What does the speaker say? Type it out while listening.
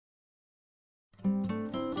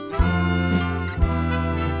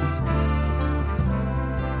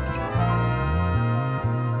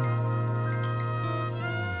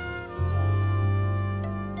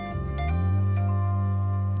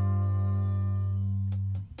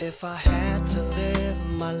If I had to live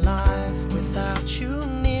my life without you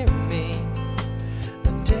near me,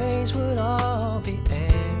 the days would all be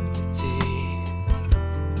empty.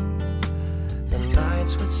 The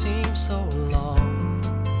nights would seem so long.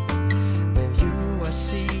 With you I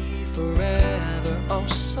see forever oh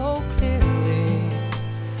so clearly.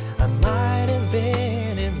 I might have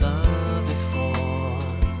been in love before,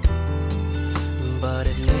 but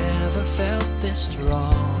it never felt this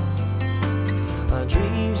strong. Our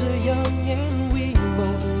dreams are young and we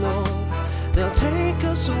both know they'll take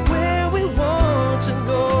us to where we want to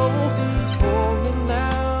go. Hold me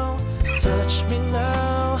now, touch me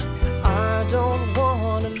now. I don't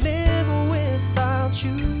wanna live without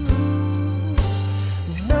you.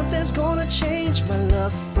 Nothing's gonna change my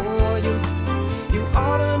love for you. You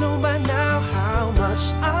ought to know by now how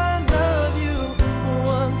much I love you.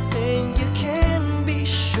 One thing you can be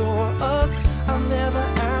sure of, I'll never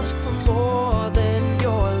ask for more than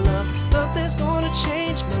your love. Nothing's gonna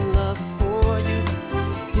change my love for you.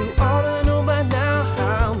 You ought to know by now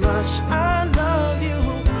how much I love you.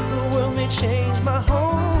 The world may change my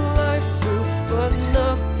whole life through, but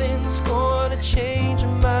nothing's gonna change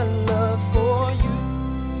my love for you.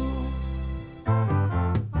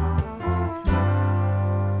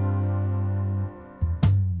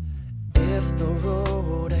 If the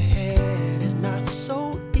road ahead is not so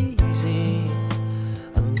easy,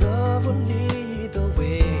 a love will lead the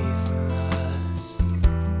way for us,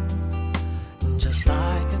 just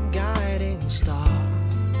like a guiding star.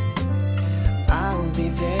 I'll be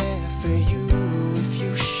there for you if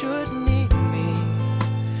you should need me.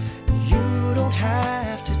 You don't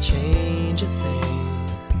have to change a thing.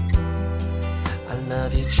 I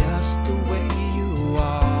love you just the way you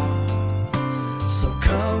are. So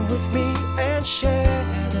come with me and share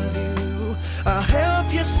the view. I'll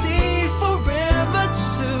help you see forever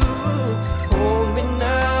too. Hold me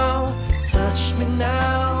now, touch me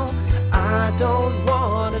now. I don't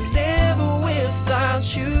wanna live without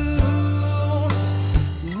you.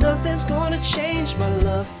 Nothing's gonna change my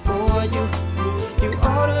love for you. You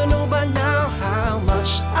ought to know by now how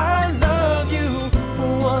much I love you.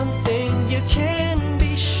 One thing you can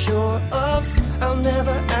be sure of, I'll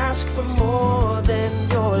never ask for more than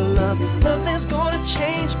your love. Nothing's gonna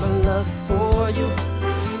change my love for you.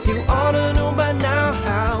 You ought to know by now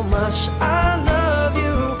how much I love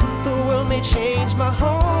you. The world may change my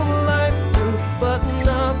whole